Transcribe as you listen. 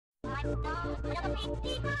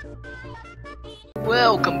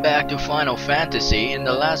Welcome back to Final Fantasy. In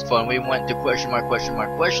the last one we went to question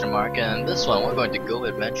mark, and in this one we're going to go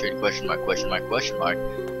adventure in question mark.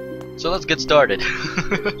 So let's get started.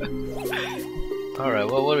 Alright,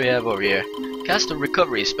 well, what do we have over here? Cast a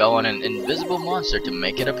recovery spell on an invisible monster to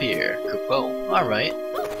make it appear. Kupo. Alright.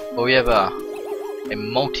 Well, we have a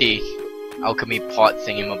multi-alchemy pot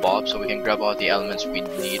thingamabob, so we can grab all the elements we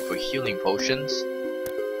need for healing potions.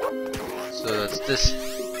 So does this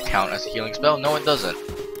count as a healing spell? No, it doesn't.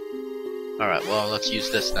 Alright, well, let's use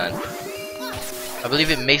this then. I believe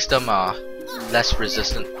it makes them less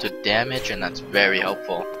resistant to damage, and that's very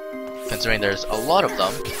helpful, considering there's a lot of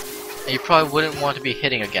them, and you probably wouldn't want to be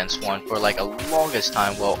hitting against one for like a longest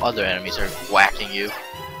time while other enemies are whacking you.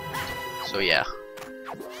 So yeah,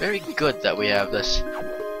 very good that we have this.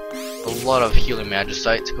 A lot of healing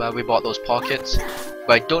magicites. Glad we bought those pockets,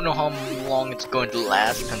 but I don't know how long it's going to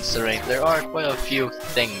last, considering there are quite a few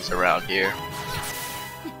things around here.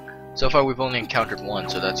 So far we've only encountered one,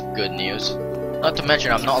 so that's good news. Not to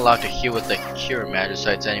mention I'm not allowed to heal with the cure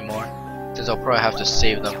magicites anymore, since I'll probably have to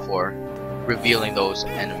save them for revealing those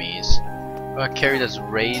enemies. I'm gonna carry this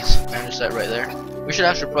raise magicite right there. We should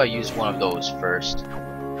actually probably use one of those first,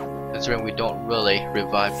 considering we don't really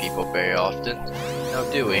revive people very often. Now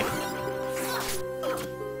do we?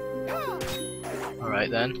 Alright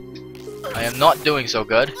then. I am not doing so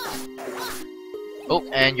good. Oh,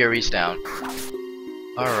 and Yuri's down.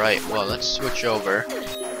 Alright, well, let's switch over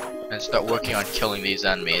and start working on killing these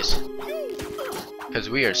enemies, because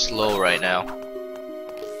we are slow right now.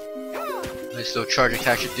 This slow charge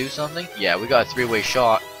attack should do something? Yeah, we got a 3-way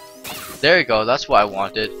shot. There you go, that's what I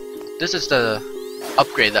wanted. This is the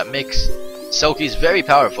upgrade that makes Selkies very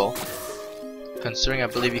powerful, considering I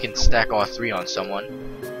believe you can stack all 3 on someone.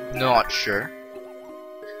 Not sure.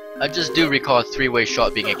 I just do recall a 3-way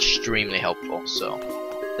shot being extremely helpful, so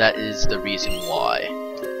that is the reason why.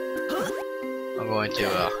 I'm going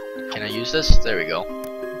to, can I use this? There we go.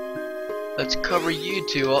 Let's cover you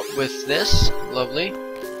two up with this. Lovely.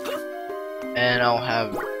 And I'll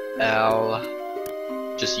have Al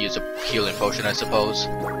just use a healing potion, I suppose,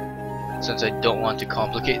 since I don't want to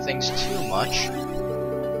complicate things too much.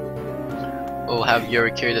 We'll have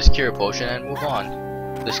Yuri carry this cure potion and move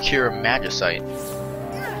on. This cure magicite.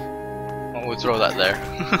 We'll throw that there.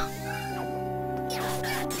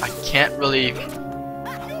 I can't really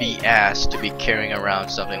be asked to be carrying around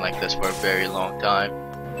something like this for a very long time,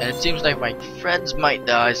 and it seems like my friends might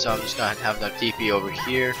die, so I'm just gonna have them TP over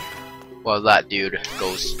here while that dude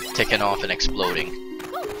goes ticking off and exploding.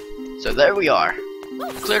 So there we are.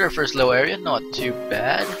 Cleared our first low area, not too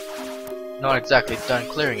bad. Not exactly done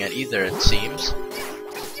clearing it either, it seems.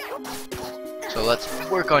 So let's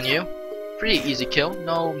work on you. Pretty easy kill,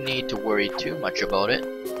 no need to worry too much about it.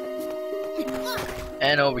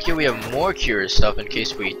 And over here we have more curious stuff in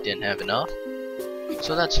case we didn't have enough.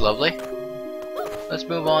 So that's lovely. Let's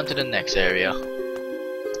move on to the next area,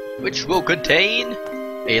 which will contain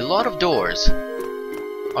a lot of doors.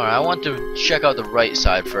 Alright, I want to check out the right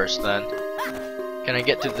side first then. Can I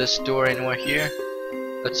get to this door anywhere here?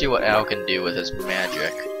 Let's see what Al can do with his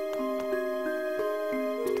magic.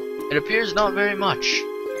 It appears not very much.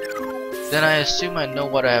 Then I assume I know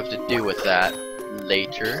what I have to do with that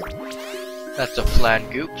later. That's a flan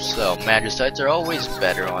goop, so magicites are always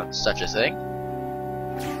better on such a thing.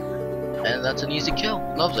 And that's an easy kill.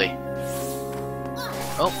 Lovely.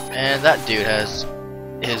 Oh, and that dude has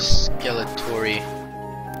his skeletori.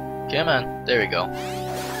 Come on, there we go.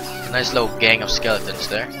 A nice little gang of skeletons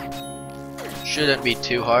there. Shouldn't be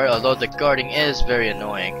too hard, although the guarding is very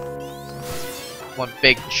annoying. One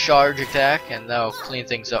big charge attack, and that'll clean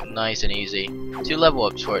things up nice and easy. 2 level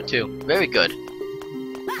ups for it too. Very good.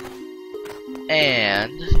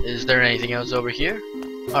 And is there anything else over here?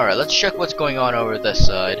 Alright, let's check what's going on over this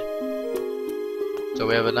side. So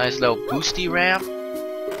we have a nice little boosty ramp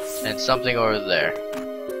and something over there.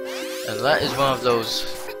 And that is one of those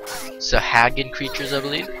Sahagin creatures, I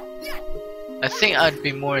believe. I think I'd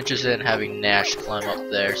be more interested in having Nash climb up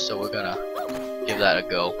there, so we're gonna give that a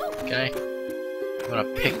go. Okay? I'm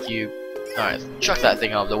gonna pick you. Alright, chuck that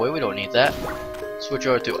thing out of the way, we don't need that. Switch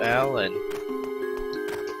over to Al and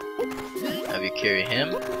have you carry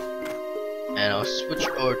him. And I'll switch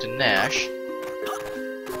over to Nash.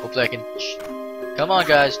 Hopefully I can. Come on,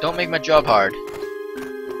 guys, don't make my job hard.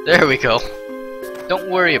 There we go. Don't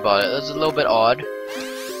worry about it, that's a little bit odd.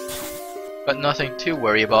 But nothing to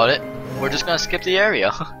worry about it. We're just gonna skip the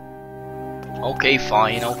area. Okay,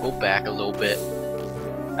 fine, I'll go back a little bit.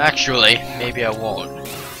 Actually, maybe I won't.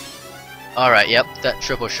 Alright, yep, that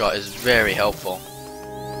triple shot is very helpful.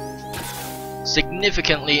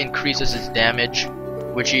 significantly increases his damage,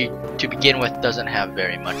 which he, to begin with, doesn't have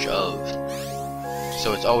very much of.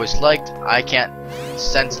 So it's always liked. I can't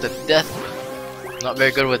sense the death. Not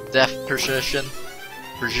very good with death precision.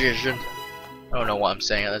 I don't know what I'm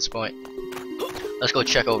saying at this point. Let's go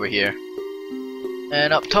check over here.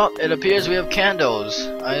 And up top, it appears we have candles.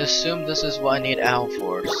 I assume this is what I need Al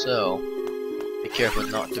for, so be careful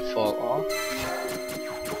not to fall off.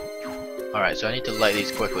 Alright, so I need to light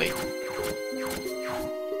these quickly.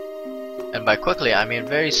 And by quickly, I mean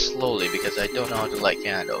very slowly, because I don't know how to light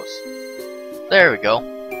candles. There we go.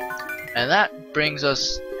 And that brings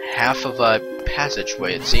us half of a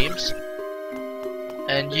passageway, it seems.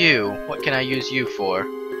 And you, what can I use you for?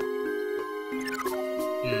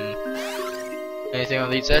 Anything on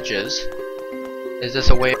these edges? Is this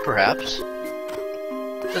a way, perhaps?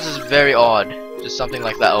 This is very odd. Just something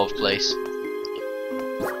like that elf place.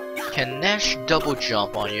 Can Nash double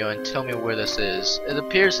jump on you and tell me where this is? It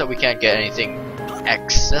appears that we can't get anything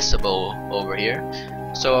accessible over here.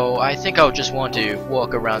 So I think I'll just want to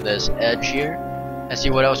walk around this edge here and see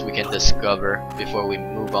what else we can discover before we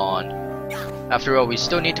move on. After all, we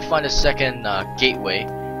still need to find a second gateway,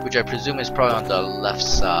 which I presume is probably on the left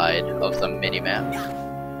side of the minimap.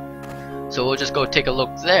 So we'll just go take a look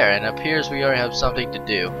there, and it appears we already have something to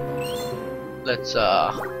do. Let's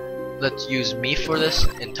use me for this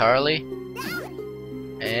entirely.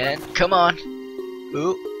 And come on!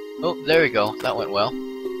 Ooh, oh, there we go. That went well.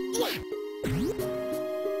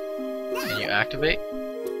 Can you activate?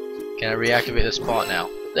 Can I reactivate the spot now?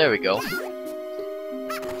 There we go.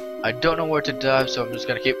 I don't know where to dive, so I'm just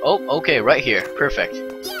gonna keep. Oh, okay, right here. Perfect.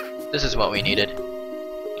 This is what we needed.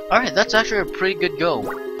 Alright, that's actually a pretty good go.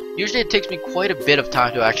 Usually it takes me quite a bit of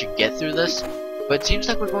time to actually get through this, but it seems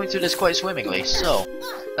like we're going through this quite swimmingly, so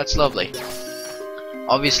that's lovely.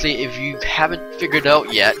 Obviously, if you haven't figured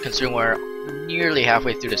out yet, considering we're nearly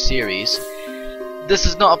halfway through the series, this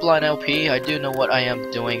is not a blind LP. I do know what I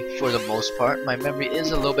am doing for the most part. My memory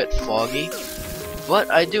is a little bit foggy, but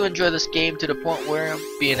I do enjoy this game to the point where I'm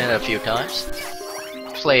being in it a few times.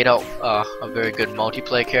 Played out a very good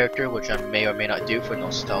multiplayer character, which I may or may not do for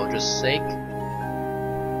nostalgia's sake.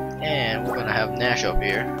 And we're gonna have Nash up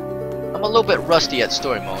here. I'm a little bit rusty at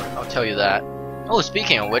story mode, I'll tell you that. Oh,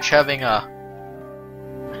 speaking of which, having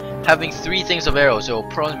 3 things of arrows, it will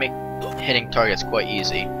probably make hitting targets quite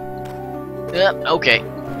easy. Yep, okay.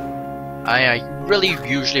 I really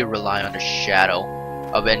usually rely on the shadow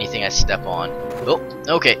of anything I step on. Oh,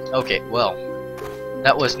 okay, well,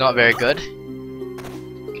 that was not very good.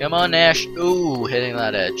 Come on, Nash. Ooh, hitting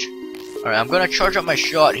that edge. Alright, I'm gonna charge up my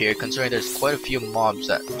shot here, considering there's quite a few mobs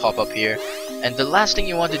that pop up here. And the last thing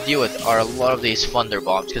you want to deal with are a lot of these thunder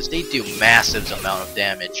bombs, because they do massive amount of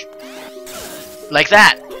damage. Like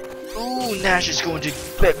that! Ooh, Nash is going to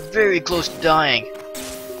get very close to dying.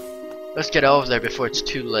 Let's get out of there before it's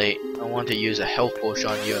too late. I want to use a health potion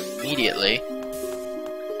on you immediately.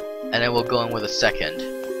 And then we'll go in with a second.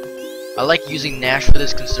 I like using Nash for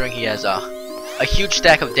this, considering he has a huge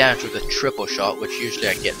stack of damage with a triple shot, which usually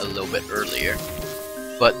I get a little bit earlier.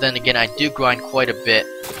 But then again, I do grind quite a bit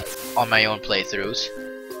on my own playthroughs.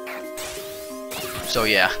 So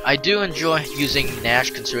yeah, I do enjoy using Nash,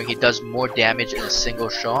 considering he does more damage in a single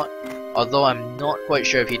shot. Although I'm not quite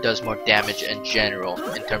sure if he does more damage in general,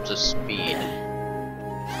 in terms of speed.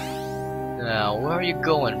 Now, where are you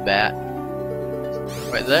going, Bat?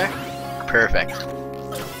 Right there? Perfect.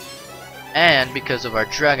 And because of our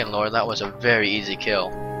Dragon Lore, that was a very easy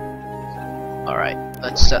kill. Alright,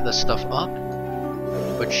 let's set this stuff up,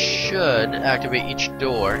 which should activate each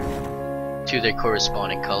door to their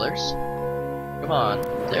corresponding colors. Come on,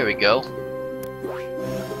 there we go.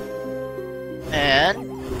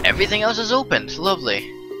 And everything else is opened. Lovely.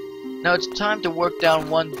 Now it's time to work down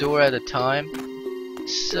one door at a time.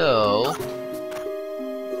 So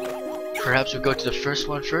perhaps we go to the first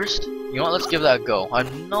one first? You know what, let's give that a go.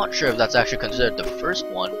 I'm not sure if that's actually considered the first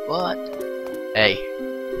one, but hey,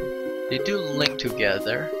 they do link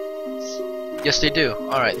together. Yes, they do.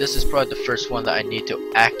 Alright, this is probably the first one that I need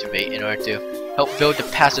to activate in order to help build the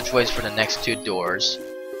passageways for the next 2 doors.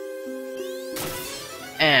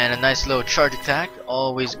 And a nice little charge attack,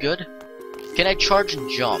 always good. Can I charge and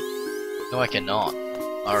jump? No, I cannot.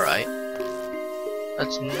 Alright.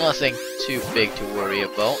 That's nothing too big to worry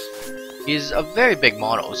about. He's a very big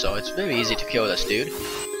model, so it's very easy to kill this dude.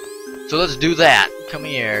 So let's do that. Come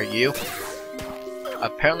here, you.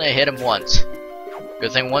 Apparently I hit him once.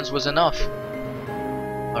 Good thing once was enough.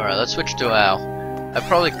 Alright, let's switch to Al. I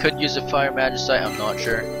probably could use a Fire Magicite, I'm not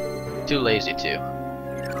sure. Too lazy to.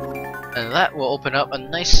 And that will open up a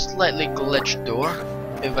nice slightly glitched door.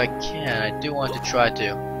 If I can, I do want to try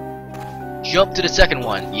to jump to the second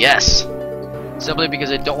one. Yes! Simply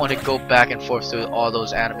because I don't want to go back and forth through all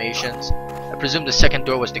those animations. I presume the second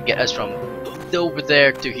door was to get us from over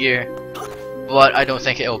there to here, but I don't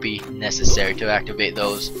think it will be necessary to activate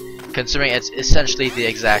those, considering it's essentially the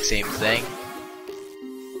exact same thing.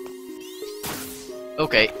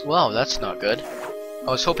 Okay, well, that's not good. I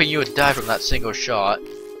was hoping you would die from that single shot,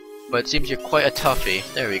 but it seems you're quite a toughie.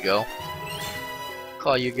 There we go.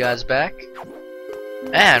 Call you guys back.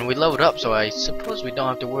 And we leveled up, so I suppose we don't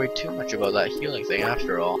have to worry too much about that healing thing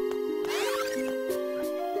after all.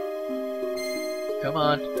 Come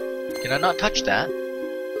on. Can I not touch that?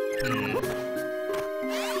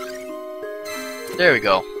 There we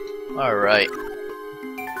go. Alright.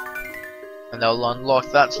 And I'll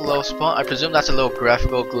unlock that low spot. I presume that's a little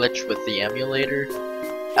graphical glitch with the emulator.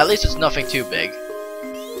 At least it's nothing too big.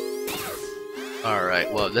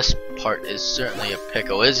 Alright, well this part is certainly a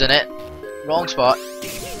pickle, isn't it? Wrong spot.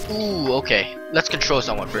 Ooh, okay. Let's control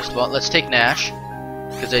someone first of all. Let's take Nash,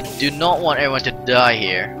 because I do not want everyone to die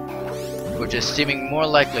here, which is seeming more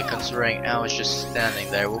likely considering Al is just standing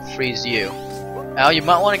there. We'll freeze you. Al, you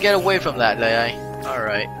might want to get away from that guy.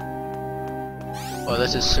 Alright. Well,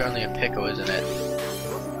 this is certainly a pickle, isn't it?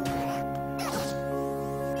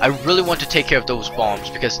 I really want to take care of those bombs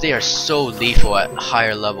because they are so lethal at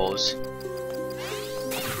higher levels.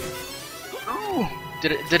 Ooh,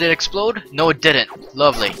 did it explode? No, it didn't.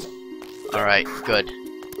 Lovely. Alright, good.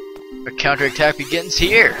 Our counterattack begins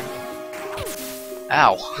here.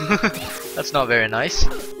 Ow. That's not very nice.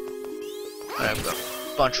 Alright, I'm gonna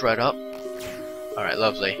bunch right up. Alright,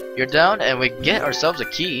 lovely. You're down and we get ourselves a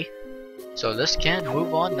key. So this can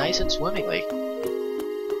move on nice and swimmingly.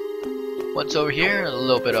 What's over here? A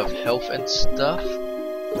little bit of health and stuff.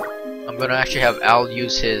 I'm gonna actually have Al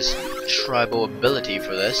use his tribal ability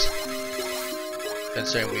for this,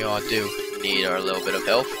 considering we all do need our little bit of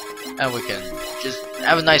health. And we can just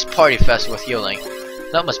have a nice party fest with healing.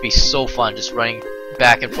 That must be so fun, just running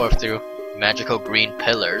back and forth through magical green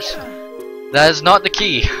pillars. That is not the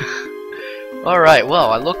key. Alright,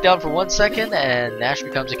 well, I look down for 1 second and Nash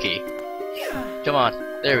becomes a key. Come on,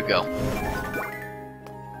 there we go.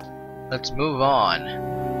 Let's move on.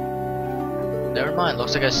 Never mind,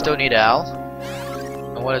 looks like I still need Al.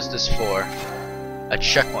 And what is this for? A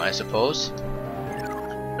checkpoint, I suppose.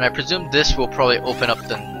 And I presume this will probably open up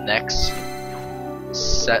the next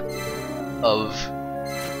set of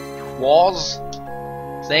walls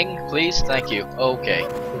thing, please? Thank you. Okay.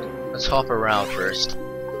 Let's hop around first.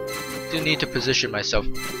 Do need to position myself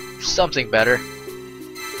something better.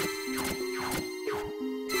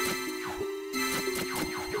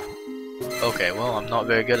 Okay, well, I'm not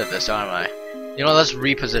very good at this, aren't I? You know, let's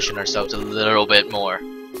reposition ourselves a little bit more.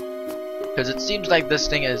 Because it seems like this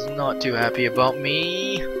thing is not too happy about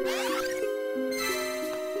me.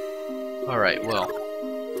 Alright, well,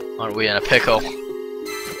 aren't we in a pickle?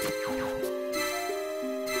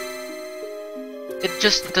 It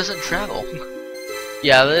just doesn't travel.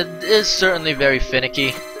 Yeah, it is certainly very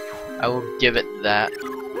finicky. I will give it that.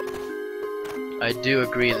 I do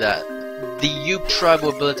agree that the Yup tribal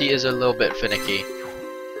ability is a little bit finicky,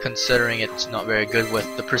 considering it's not very good with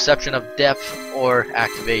the perception of depth or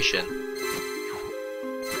activation.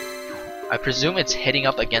 I presume it's hitting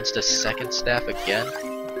up against the second staff again?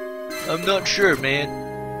 I'm not sure, man.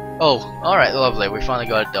 Oh, alright, lovely, we finally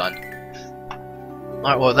got it done.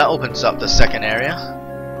 Alright, well that opens up the second area.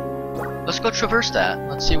 Let's go traverse that.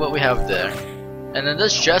 Let's see what we have there. And in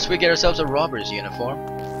this chest we get ourselves a robber's uniform.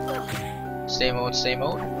 Same old, same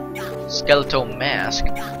old. Skeletal mask.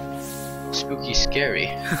 Spooky scary.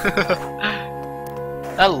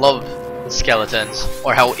 I love skeletons,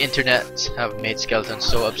 or how internet have made skeletons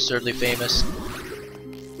so absurdly famous.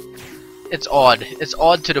 It's odd. It's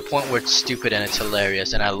odd to the point where it's stupid and it's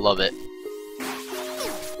hilarious, and I love it.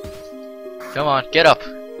 Come on, get up.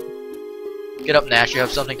 Get up, Nash, you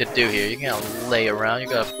have something to do here. You can't lay around, you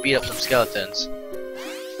gotta beat up some skeletons.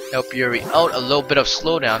 Help Yuri out. A little bit of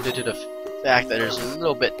slowdown due to the fact that there's a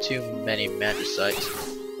little bit too many magicites.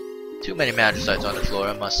 Too many magicites on the floor,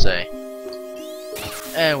 I must say.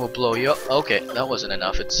 And we'll blow you up. Okay, that wasn't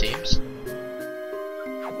enough, it seems.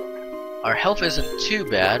 Our health isn't too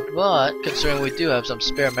bad, but considering we do have some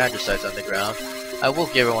spare magicites on the ground, I will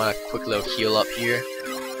give everyone a quick little heal up here.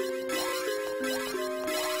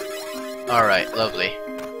 Alright, lovely.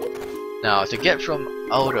 Now, to get from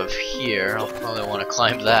out of here, I'll probably want to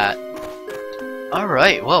climb that.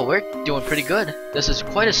 Alright, well, we're doing pretty good. This is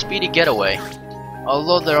quite a speedy getaway.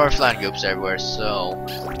 Although there are flan goops everywhere, so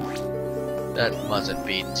that mustn't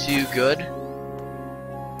be too good.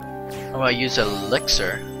 I'm gonna use an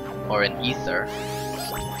elixir, or an ether,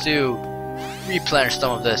 to replenish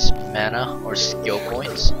some of this mana or skill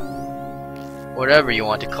points, whatever you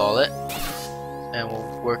want to call it, and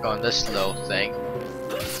we'll work on this slow thing.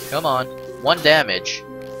 Come on, 1 damage.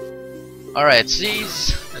 Alright, it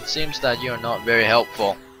seems that you're not very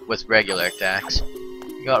helpful with regular attacks.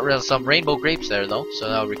 You got rid of some rainbow grapes there though, so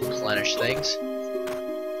that'll replenish things.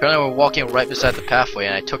 Apparently we're walking right beside the pathway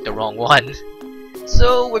and I took the wrong one.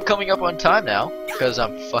 So we're coming up on time now, because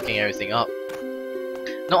I'm fucking everything up.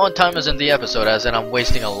 Not on time as in the episode, as in I'm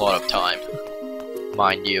wasting a lot of time.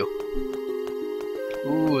 Mind you.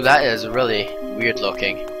 Ooh, that is really weird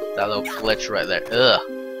looking. That little glitch right there. Ugh.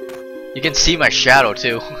 You can see my shadow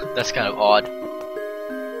too. That's kind of odd.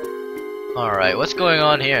 Alright, what's going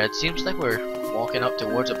on here? It seems like we're walking up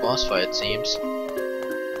towards a boss fight, it seems.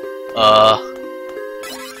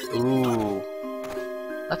 Ooh.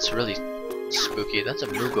 That's really spooky. That's a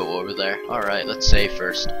Mugo over there. Alright, let's save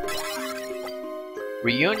first.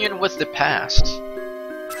 Reunion with the past.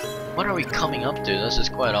 What are we coming up to? This is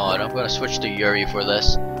quite odd. I'm gonna switch to Yuri for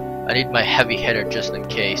this. I need my heavy hitter just in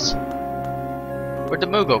case. Where'd the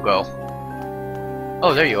Mugo go?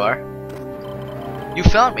 Oh, there you are. You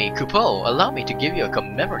found me, Kupo. Allow me to give you a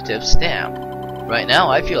commemorative stamp. Right now,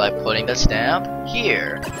 I feel like putting the stamp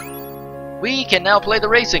here. We can now play the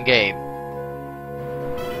racing game.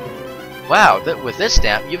 Wow, with this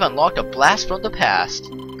stamp, you've unlocked a blast from the past.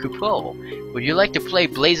 Kupo, would you like to play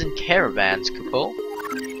Blazing Caravans, Kupo?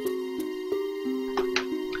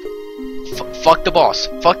 Fuck the boss.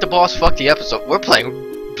 Fuck the boss, fuck the episode. We're playing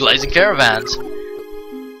Blazing Caravans.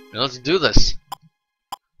 Let's do this.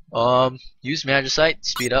 Use Magicite,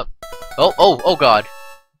 speed up. Oh god.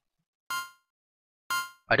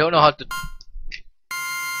 I don't know how to...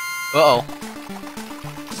 Uh-oh.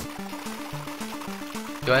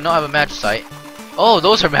 Do I not have a Magicite? Oh,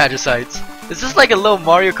 those are Magicites. Is this like a little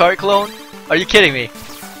Mario Kart clone? Are you kidding me?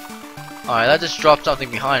 Alright, that just dropped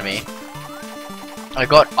something behind me. I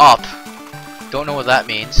got up. Don't know what that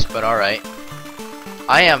means, but alright.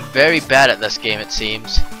 I am very bad at this game, it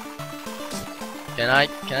seems. Can I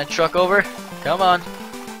truck over? Come on.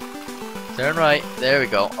 Turn right. There we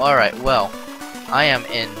go. Alright, well. I am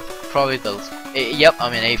in probably the... yep,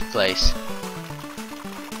 I'm in 8th place.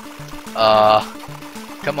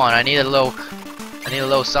 Come on, I need a low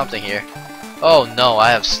something here. Oh no,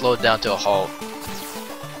 I have slowed down to a halt.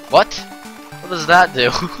 What? What does that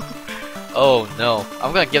do? Oh no.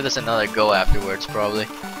 I'm gonna give this another go afterwards, probably.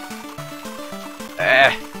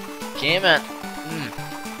 Damn it.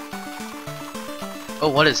 Oh,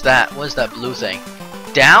 what is that? What is that blue thing?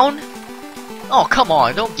 Down? Oh, come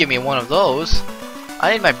on, don't give me one of those.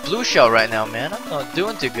 I need my blue shell right now, man. I'm not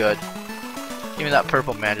doing too good. Give me that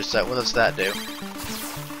purple Magicite. What does that do?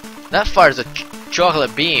 That fires a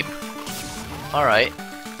chocolate beam. Alright.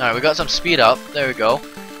 Alright, we got some speed up. There we go.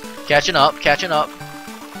 Catching up, catching up.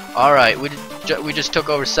 Alright, we just took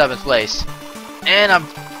over 7th place. And I'm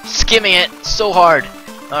skimming it so hard.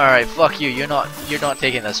 Alright, fuck you. You're not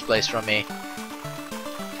taking this place from me.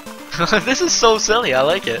 This is so silly. I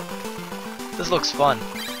like it. This looks fun.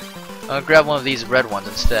 I'm gonna grab one of these red ones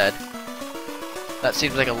instead. That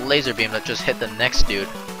seems like a laser beam that just hit the next dude.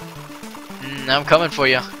 I'm coming for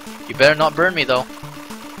you. You better not burn me though.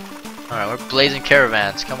 Alright, we're blazing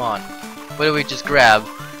caravans. Come on. What did we just grab?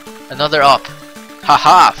 Another up.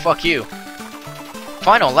 Haha, fuck you.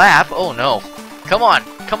 Final lap? Oh no. Come on.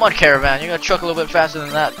 Come on, caravan. You're gonna truck a little bit faster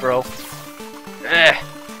than that, bro.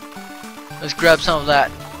 Let's grab some of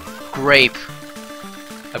that grape.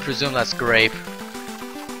 I presume that's grape.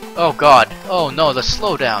 Oh god. Oh no, the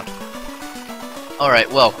slowdown. Alright,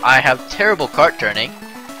 well, I have terrible kart turning,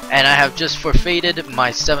 and I have just forfeited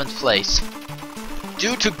my 7th place.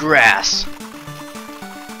 Due to grass.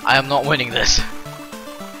 I am not winning this.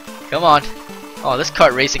 Come on. Oh, this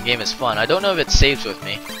kart racing game is fun. I don't know if it saves with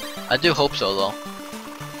me. I do hope so, though.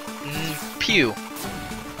 Pew.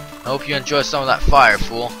 I hope you enjoy some of that fire,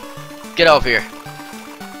 fool. Get over here.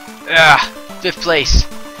 5th place.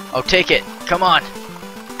 I'll take it. Come on.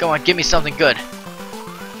 Come on, give me something good.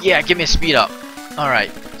 Yeah, give me a speed up.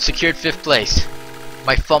 Alright, secured 5th place.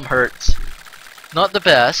 My thumb hurts. Not the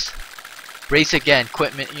best. Race again.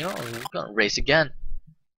 Quit me. You know, we're gonna race again.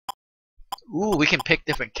 Ooh, we can pick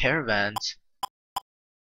different caravans.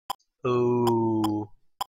 Ooh.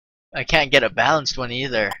 I can't get a balanced one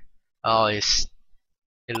either. Oh, it's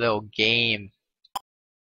a little game.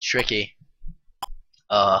 Tricky.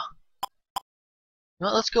 Well,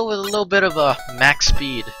 let's go with a little bit of a max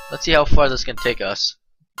speed. Let's see how far this can take us.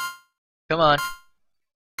 Come on.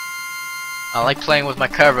 I like playing with my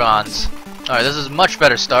caravans. Alright, this is a much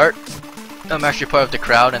better start. I'm actually part of the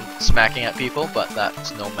crowd and smacking at people, but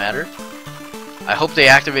that's no matter. I hope they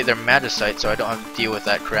activate their Magicite so I don't have to deal with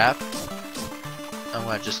that crap. I'm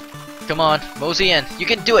gonna just... Come on, mosey in. You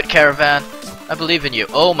can do it, Caravan. I believe in you.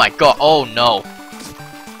 Oh my god. Oh no.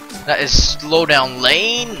 That is slow down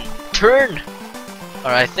lane. Turn.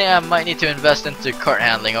 Alright, I think I might need to invest into cart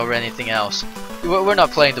handling over anything else. We're not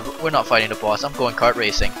fighting the boss. I'm going kart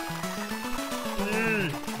racing.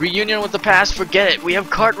 Reunion with the past. Forget it. We have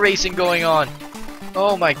kart racing going on.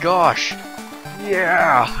 Oh my gosh.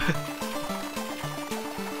 Yeah.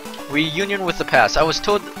 Reunion with the past. I was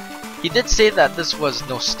told he did say that this was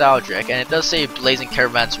nostalgic, and it does say Blazing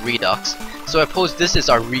Caravan's Redux. So I suppose this is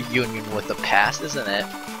our reunion with the past, isn't it?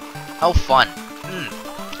 How fun.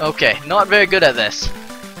 Okay, not very good at this.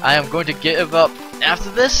 I am going to give up after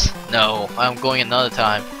this? No, I'm going another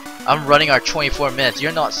time. I'm running our 24 minutes.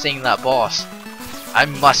 You're not seeing that boss. I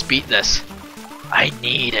must beat this. I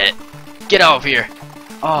need it. Get out of here.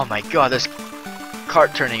 Oh my god, this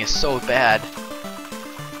cart turning is so bad.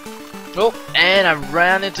 Oh, and I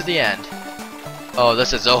ran into the end. Oh,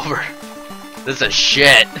 this is over. This is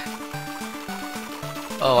shit.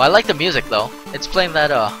 Oh, I like the music though. It's playing that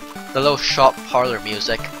the little shop parlor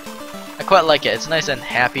music. I quite like it. It's a nice and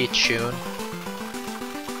happy tune.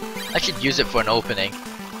 I should use it for an opening.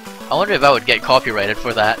 I wonder if I would get copyrighted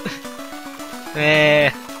for that.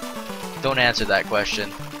 Don't answer that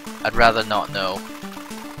question. I'd rather not know.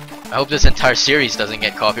 I hope this entire series doesn't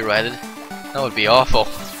get copyrighted. That would be awful.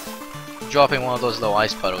 Dropping one of those little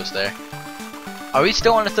ice puddles there. Are we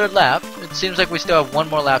still on the third lap? It seems like we still have one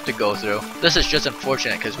more lap to go through. This is just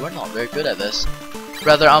unfortunate because we're not very good at this.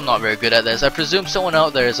 Rather, I'm not very good at this. I presume someone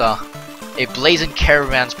out there is a Blazing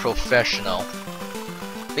Caravan's professional.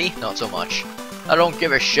 Me? Not so much. I don't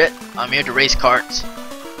give a shit. I'm here to race carts.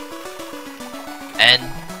 And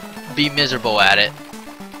be miserable at it.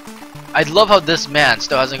 I love how this man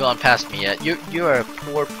still hasn't gone past me yet. You're a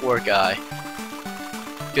poor guy.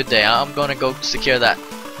 Good day. I'm gonna go secure that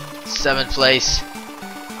 7th place.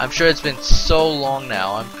 I'm sure it's been so long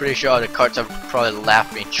now. I'm pretty sure the carts have probably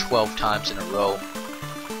laughed me 12 times in a row.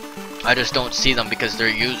 I just don't see them because they're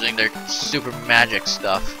using their super magic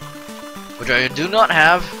stuff, which I do not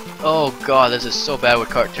have. Oh god, this is so bad with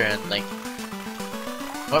cart handling.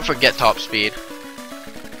 Don't forget top speed.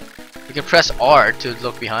 We can press R to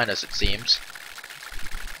look behind us, it seems.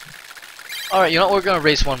 Alright, you know what? We're gonna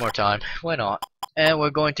race one more time. Why not? And we're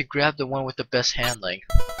going to grab the one with the best handling.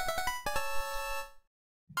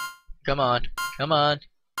 Come on, come on,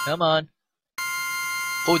 come on.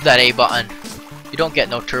 Hold that A button. You don't get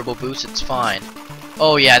no turbo boost, it's fine.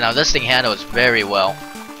 Oh yeah, now this thing handles very well.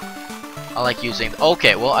 I like using...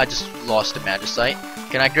 Okay, well I just lost the Magicite.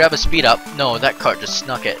 Can I grab a speed up? No, that cart just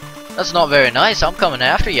snuck it. That's not very nice, I'm coming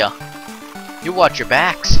after you. You watch your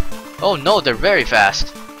backs. Oh no, they're very fast.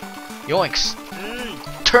 Yoinks.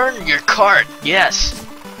 Turn your cart, yes.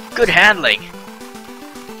 Good handling.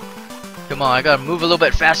 Come on, I gotta move a little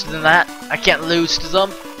bit faster than that. I can't lose to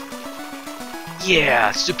them.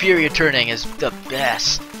 Yeah, superior turning is the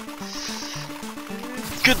best.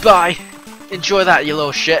 Goodbye. Enjoy that, you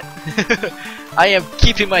little shit. I am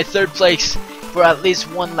keeping my 3rd place for at least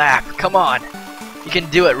 1 lap. Come on. You can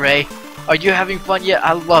do it, Ray. Are you having fun yet?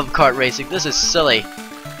 I love kart racing. This is silly.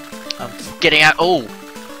 I'm getting out. Oh.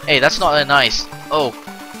 Hey, that's not that nice. Oh.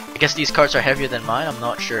 I guess these carts are heavier than mine. I'm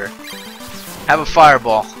not sure. Have a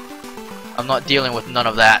fireball. I'm not dealing with none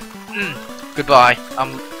of that. Goodbye.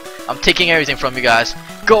 I'm taking everything from you guys.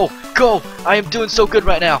 Go! Go! I am doing so good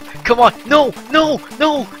right now. Come on! No! No!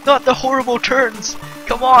 No! Not the horrible turns!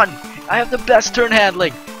 Come on! I have the best turn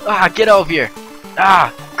handling! Ah! Get out of here!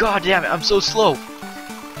 Ah! God damn it! I'm so slow!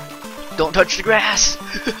 Don't touch the grass!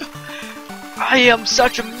 I am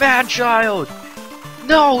such a mad child!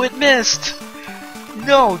 No! It missed!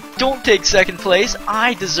 No! Don't take 2nd place!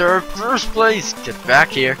 I deserve 1st place! Get back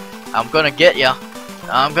here! I'm gonna get ya!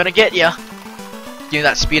 I'm gonna get ya! Give me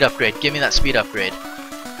that speed upgrade. Give me that speed upgrade.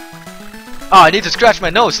 Oh, I need to scratch my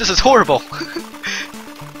nose. This is horrible.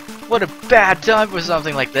 What a bad time for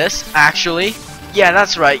something like this. Actually, yeah,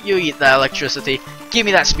 that's right. You eat that electricity. Give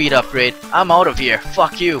me that speed upgrade. I'm out of here.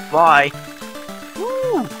 Fuck you. Bye.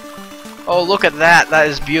 Woo. Oh, look at that. That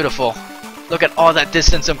is beautiful. Look at all that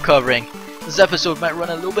distance I'm covering. This episode might run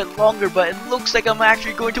a little bit longer, but it looks like I'm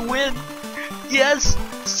actually going to win. Yes.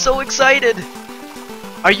 So excited.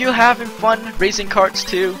 Are you having fun racing carts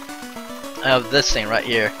too? I have this thing right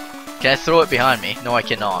here. Can I throw it behind me? No, I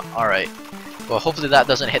cannot. Alright. Well, hopefully that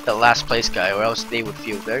doesn't hit the last place guy, or else they would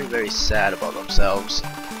feel very, very sad about themselves.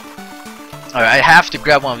 Alright, I have to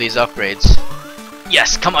grab one of these upgrades.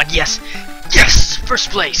 Yes, come on, yes! Yes! 1st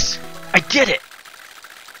place! I did it!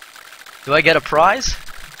 Do I get a prize?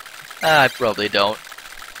 I probably don't.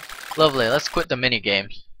 Lovely, let's quit the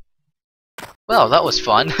minigames. Well, that was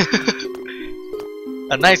fun.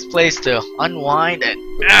 A nice place to unwind and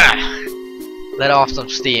let off some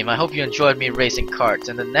steam. I hope you enjoyed me racing karts.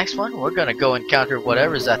 In the next one, we're gonna go encounter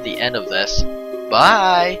whatever's at the end of this.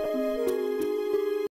 Bye!